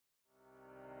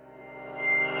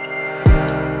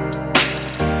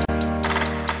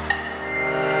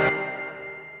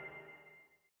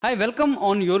Hi, welcome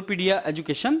on your PDA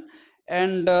Education.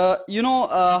 And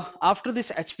after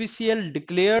this HPCL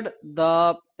declared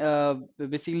the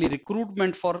basically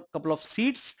recruitment for a couple of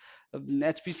seats.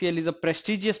 HPCL is a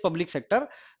prestigious public sector.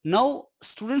 Now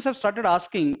students have started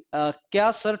asking,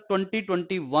 क्या sir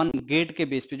 2021 gate के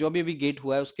base पे जो अभी gate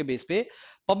हुआ है उसके base पे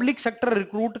public sector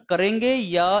recruit करेंगे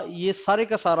या ये सारे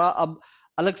का सारा अब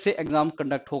अलग से एग्जाम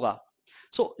कंडक्ट होगा?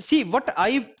 So see what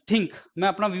I think, मैं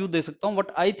अपना व्यू दे सकता हूँ.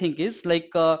 What I think is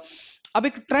like अब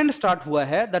एक ट्रेंड स्टार्ट हुआ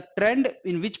है. The trend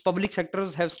in which public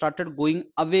sectors have started going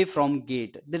away from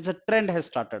gate. There is a trend has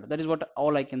started. That is what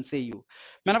all I can say you.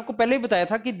 मैंने आपको पहले ही बताया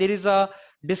था कि there is a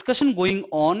discussion going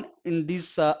on in these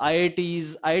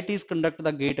IITs conduct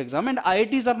the gate exam and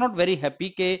IITs are not very happy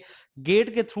के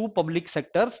gate के through public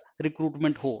sectors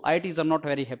recruitment हो. IITs are not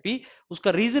very happy.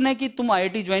 उसका रीजन है कि तुम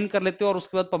IIT ज्वाइन कर लेते हो और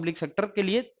उसके बाद पब्लिक सेक्टर के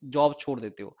लिए जॉब छोड़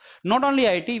देते हो. Not only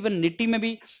IIT, even nitty में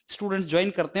भी स्टूडेंट्स ज्वाइन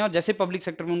करते हैं और जैसे पब्लिक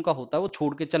सेक्टर में उनका होता है वो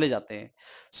छोड़ के चले जाते हैं.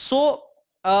 So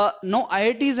no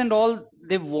IITs and all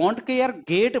they want के यार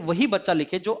गेट वही बच्चा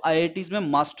लिखे जो IITs में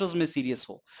मास्टर्स में सीरियस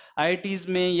हो, IITs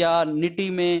में या निटी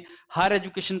में higher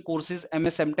education courses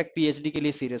MS MTech PhD के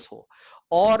लिए सीरियस हो.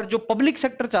 और जो पब्लिक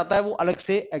सेक्टर चाहता है वो अलग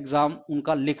से एग्जाम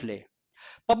उनका लिख ले.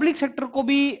 पब्लिक सेक्टर को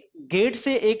भी गेट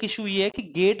से एक इशू ये है कि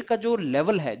गेट का जो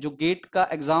लेवल है, जो गेट का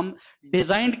एग्जाम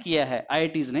डिजाइन किया है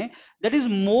IITs ने, that is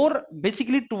more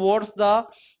basically towards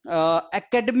the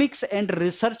academics and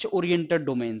research oriented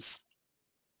domains.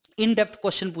 In depth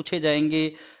question पूछे जाएंगे,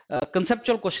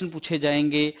 कंसेप्चुअल क्वेश्चन पूछे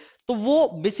जाएंगे. तो वो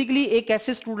बेसिकली एक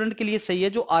ऐसे स्टूडेंट के लिए सही है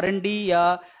जो R&D या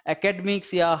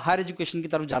एकेडमिक्स या हायर एजुकेशन की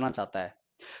तरफ जाना चाहता है.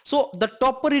 So the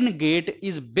topper in GATE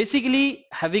is basically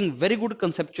having very good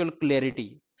conceptual clarity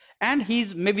and he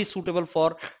is maybe suitable for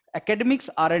academics,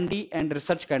 R&D and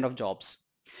research kind of jobs.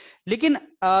 लेकिन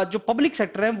जो पब्लिक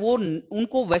सेक्टर है वो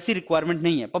उनको वैसी रिक्वायरमेंट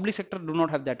नहीं है. Public sector do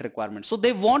not have that requirement. So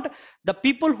they want the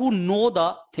people who know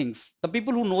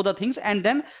the things and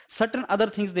then certain other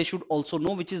things they should also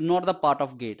know which is not the part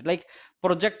of gate. Like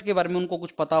project के बारे में उनको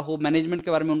कुछ पता हो, management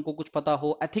के बारे में उनको कुछ पता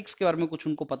हो, एथिक्स के बारे में कुछ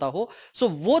उनको पता हो. सो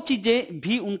वो चीजें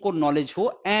भी उनको नॉलेज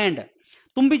हो. एंड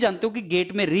तुम भी जानते हो कि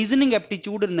गेट में रीजनिंग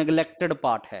एप्टीट्यूड नेग्लेक्टेड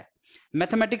पार्ट है.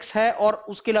 मैथमेटिक्स है और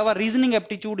उसके अलावा reasoning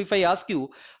aptitude. If I ask you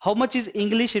how much is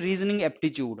English reasoning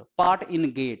aptitude part in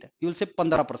gate, you will say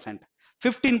 15%,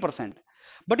 15%.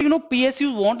 But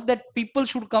PSUs want that people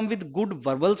should come with good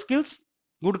verbal skills,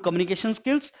 good communication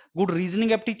skills, good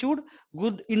reasoning aptitude,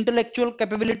 good intellectual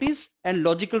capabilities and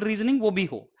logical reasoning वो भी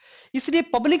हो. इसलिए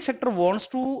public sector wants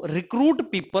to recruit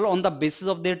people on the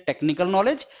basis of their technical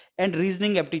knowledge and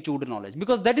reasoning aptitude knowledge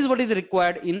because that is what is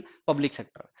required in public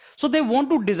sector. So they want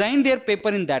to design their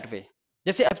paper in that way.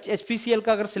 जैसे HPCL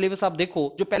का अगर syllabus आप देखो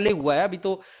जो पहले हुआ है, अभी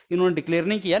तो इन्होंने डिक्लेयर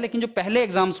नहीं किया, लेकिन जो पहले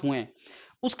एग्जाम्स हुए हैं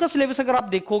उसका सिलेबस अगर आप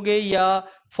देखोगे या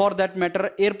for that matter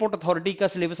airport authority का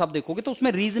सिलेबस आप देखोगे तो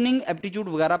उसमें रीजनिंग एप्टीट्यूड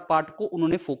वगैरह पार्ट को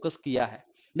उन्होंने फोकस किया है.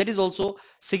 That is also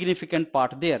significant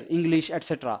part there. English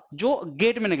etcetera जो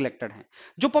गेट में नेग्लेक्टेड है,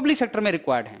 जो पब्लिक सेक्टर में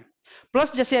रिक्वायर्ड है.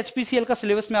 प्लस जैसे HPCL का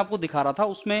सिलेबस में आपको दिखा रहा था,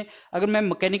 उसमें अगर मैं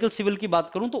मैकेनिकल सिविल की बात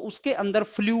करूं तो उसके अंदर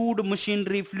फ्लूइड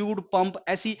मशीनरी, फ्लूइड पंप,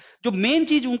 ऐसी जो मेन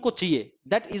चीज उनको चाहिए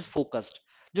दैट इज फोकस्ड,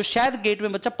 जो शायद गेट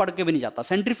में बच्चा पढ़ के भी नहीं जाता.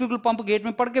 सेंट्रीफ्यूगल पंप गेट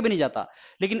में पढ़ के भी नहीं जाता,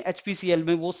 लेकिन HPCL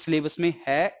में वो सिलेबस में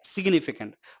है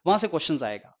सिग्निफिकेंट, वहां से क्वेश्चंस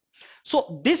आएगा. So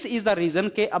this is the reason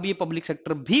के अब ये पब्लिक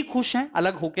सेक्टर भी खुश हैं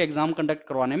अलग होकर एग्जाम कंडक्ट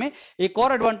करवाने में. एक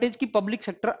और एडवांटेज कि पब्लिक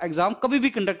सेक्टर एग्जाम कभी भी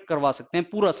कंडक्ट करवा सकते हैं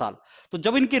पूरा साल. तो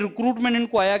जब इनके रिक्रूटमेंट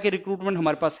इनको आया कि रिक्रूटमेंट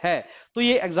हमारे पास है तो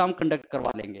ये एग्जाम कंडक्ट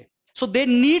करवा लेंगे. So they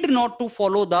need not to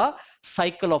follow the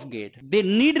cycle of gate. They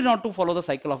need not to follow the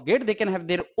cycle of gate. They can have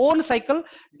their own cycle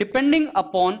depending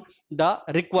upon the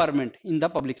requirement in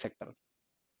the public sector.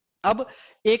 अब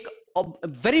एक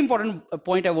very important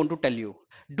point I want to tell you.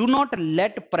 Do not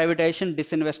let privatization,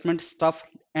 disinvestment stuff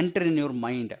enter in your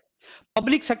mind.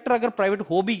 Public sector अगर private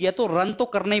हो भी गया तो run तो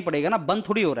करना ही पड़ेगा ना, बंद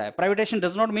थोड़ी हो रहा है. Privatisation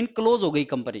does not mean close हो गई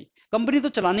कंपनी. कंपनी तो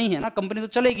चलानी ही है ना, कंपनी तो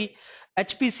चलेगी.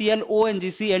 HPCL,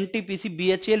 ONGC, NTPC,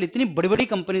 BHEL इतनी बड़ी बड़ी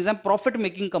कंपनीज हैं, प्रॉफिट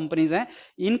मेकिंग कंपनीज हैं,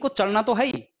 इनको चलना तो है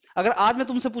ही. अगर आज मैं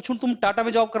तुमसे पूछूं तुम टाटा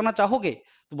में जॉब करना चाहोगे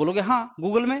तो बोलोगे हाँ,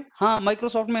 गूगल में हाँ,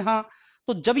 माइक्रोसॉफ्ट में हाँ.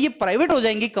 तो जब ये प्राइवेट हो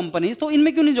जाएंगी कंपनीज तो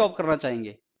इनमें क्यों नहीं जॉब करना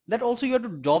चाहेंगे? That also you have to,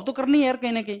 job तो करनी है यार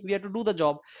कहीं ना कहीं, we have to do the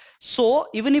job.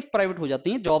 So even if private हो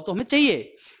जाती है जॉब तो हमें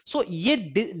चाहिए. सो ये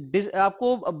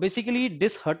आपको बेसिकली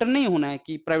डिसहर्टन नहीं होना है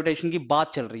कि प्राइवेटाइजेशन की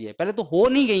बात चल रही है. पहले तो हो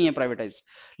नहीं गई है प्राइवेटाइज,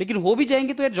 लेकिन हो भी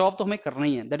जाएंगे तो यार जॉब तो हमें करना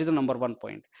ही है. That is the number 1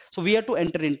 point. So we have to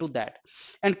enter into that.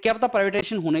 And क्या पता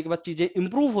प्राइवेटाइजेशन होने के बाद चीजें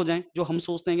इंप्रूव हो जाएं. जो हम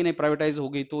सोचते हैं कि नहीं प्राइवेटाइज हो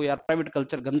गई तो यार प्राइवेट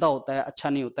कल्चर गंदा होता है, अच्छा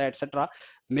नहीं होता है, etcetera.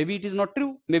 Maybe it is not true.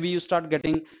 Maybe you start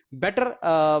getting better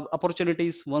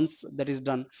opportunities once that is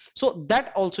done. So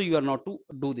that also you are not to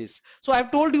do this. So I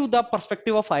have told you the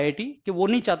perspective of IIT कि वो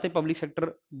नहीं चाहते public sector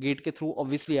gate के through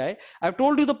obviously आए. I have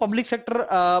told you the public sector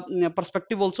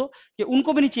perspective also कि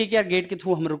उनको भी नहीं चाहिए कि यार gate के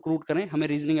through हम recruit करें, हमें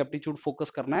reasoning aptitude focus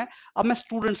करना है. अब मैं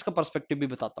students का perspective भी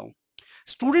बताता हूँ.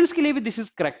 Students के लिए भी this is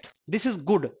correct, this is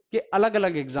good कि अलग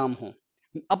अलग एग्जाम हो,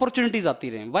 अपॉर्चुनिटीज आती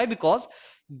रहे. वाई? बिकॉज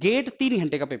गेट 3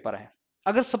 घंटे का पेपर है.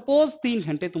 अगर सपोज 3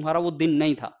 घंटे तुम्हारा वो दिन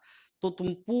नहीं था तो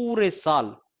तुम पूरे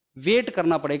साल वेट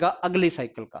करना पड़ेगा अगले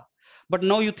साइकिल का. But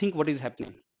now you think what is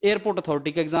happening. Airport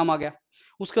authority का एग्जाम आ गया,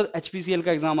 उसके बाद HPCL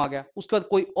का एग्जाम आ गया, उसके बाद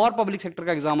कोई और पब्लिक सेक्टर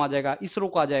का एग्जाम आ जाएगा, इसरो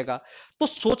का आ जाएगा. तो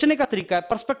सोचने का तरीका है,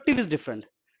 पर्सपेक्टिव इज डिफरेंट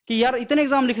कि यार इतने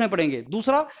एग्जाम लिखने पड़ेंगे.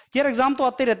 दूसरा कि यार एग्जाम तो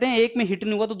आते रहते हैं, एक में हिट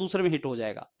नहीं हुआ तो दूसरे में हिट हो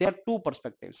जाएगा. They are to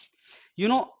perspectives. You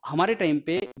know हमारे टाइम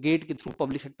पे गेट के थ्रू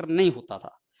पब्लिक सेक्टर नहीं होता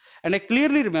था. एंड आई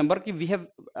क्लियरली रिमेंबर कि we have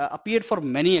appeared for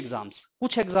many exams.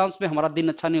 कुछ एग्जाम्स में हमारा दिन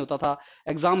अच्छा नहीं होता था,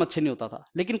 एग्जाम अच्छे नहीं होता था,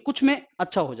 लेकिन कुछ में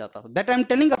अच्छा हो जाता था. That I am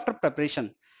telling after preparation.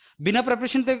 बिना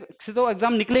प्रिपरेशन से तो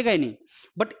एग्जाम निकलेगा ही नहीं.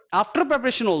 But after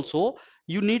preparation also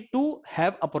you need to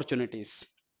have opportunities.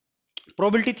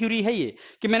 Probability theory है ये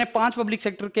कि मैंने 5 पब्लिक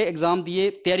सेक्टर के एग्जाम दिए,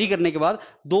 तैयारी करने के बाद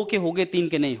 2 के हो गए, 3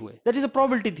 के नहीं हुए. That is a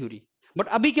probability theory. But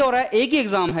अभी क्या हो रहा है, एक ही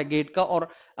एग्जाम है गेट का और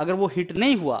अगर वो हिट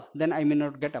नहीं हुआ then I may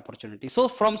not get opportunity. So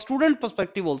from student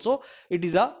perspective also it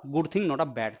is a good thing, not a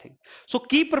bad thing. So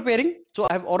keep preparing. So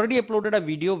I have already uploaded a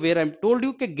video where I am told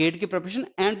you कि gate की preparation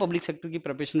and public sector की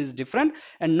preparation is different.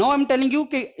 And now I am telling you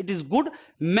कि it is good,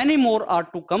 many more are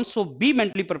to come. So be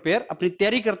mentally prepare. अपनी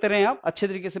तैयारी करते रहें, आप अच्छे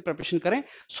तरीके से प्रिपरेशन करें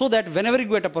so that whenever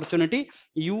you get opportunity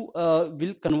you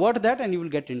will convert that and you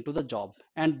will get into the job.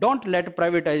 And don't let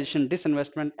privatization,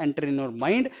 disinvestment enter in your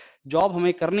mind. Job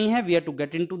हमें करनी है, we have to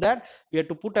get into that, we have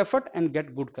to put effort and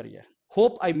get good career.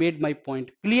 Hope I made my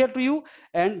point clear to you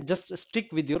and just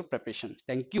stick with your preparation.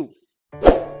 Thank you.